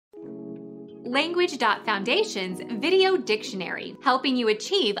Language.Foundation's Video Dictionary, helping you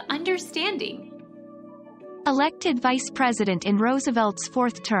achieve understanding. Elected Vice President in Roosevelt's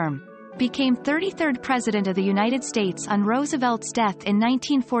fourth term. Became 33rd President of the United States on Roosevelt's death in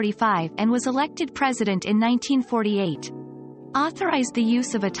 1945 and was elected President in 1948. Authorized the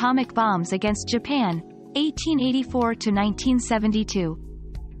use of atomic bombs against Japan, 1884 to 1972.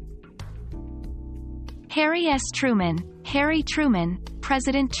 Harry S. Truman, Harry Truman,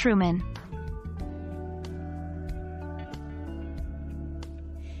 President Truman.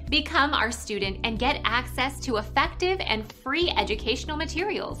 Become our student and get access to effective and free educational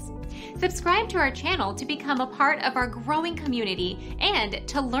materials. Subscribe to our channel to become a part of our growing community and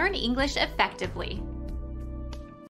to learn English effectively.